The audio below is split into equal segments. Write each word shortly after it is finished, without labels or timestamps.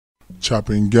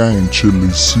Chopping gang, chili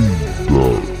seed,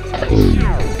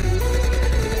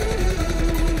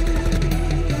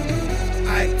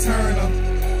 Ike Turner,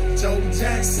 Joe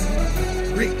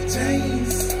Jackson, Rick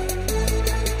James.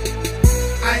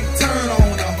 Ike Turner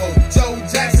on the hoe, Joe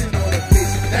Jackson on the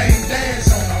bitch, Dame Dash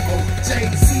on the hoe,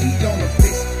 Jay-Z on the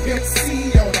bitch, MC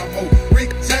on the hoe, Rick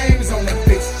James on the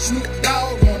bitch, Snoop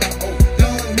Dogg on the hoe,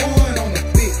 Done One on the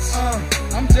bitch.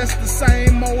 I'm just the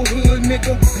same old hood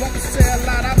nigga. Want to say a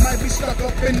lot, I might be stuck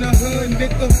up in the hood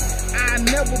nigga. I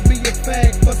never be a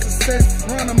fag for success.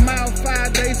 Run a mile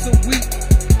 5 days a week.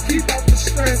 Keep up the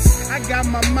stress. I got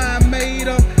my mind made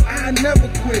up. I never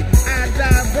quit. I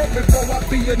die broke before I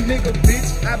be a nigga, bitch.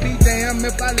 I be damn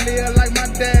if I live like my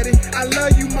daddy. I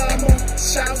love you, mama.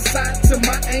 Shouts out to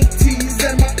my aunties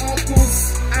and my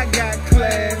uncles. I got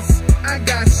class. I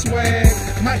got swag.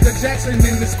 Michael Jackson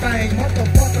in this thing.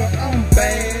 Motherfucker, I'm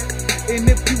bad. And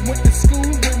if you went to school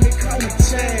with me, call me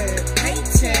Chad. Hey,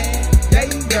 Chad.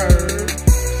 Yader.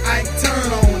 Ike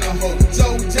Turner on the hoe.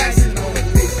 Joe Jackson on the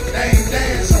bitch. Dame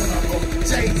Dash on the hoe.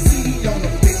 Jay-Z on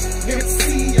the bitch.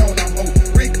 MC on the hoe.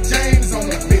 Rick James on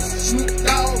the bitch. Snoop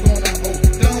Dogg on the hoe.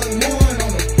 Done One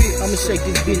on the bitch. I'ma shake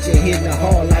this bitch and hit the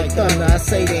hard like thunder. I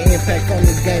say the impact on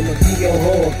this game will give your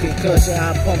whole concussion.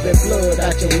 I pump that blood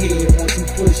out your head once you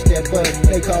push that button.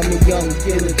 They call me young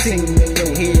Guillotine in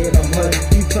your head. I'm hurting.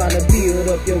 You tryna build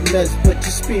up your nuts, but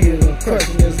your spirit of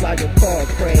crushing is like a car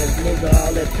crash, nigga.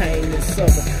 All that pain and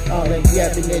suffer, all that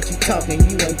yapping that you talking,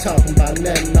 you ain't talking about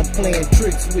nothing. I'm playing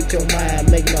tricks with your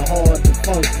mind, making it hard to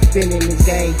funk. Been in this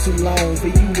game too long for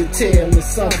you to tell me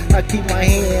something. I keep my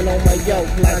hand on my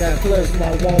yoke like I clutch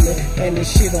my woman, and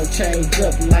this shit don't change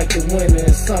up like the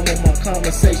winter and summer. My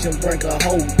conversation break a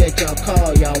hole that y'all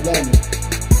call y'all woman.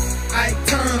 Ike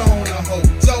Turner on the hoe,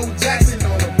 Joe Jackson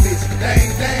on the bitch,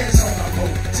 Dame Dash on the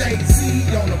hoe,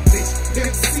 Jay-Z on the bitch,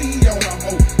 MC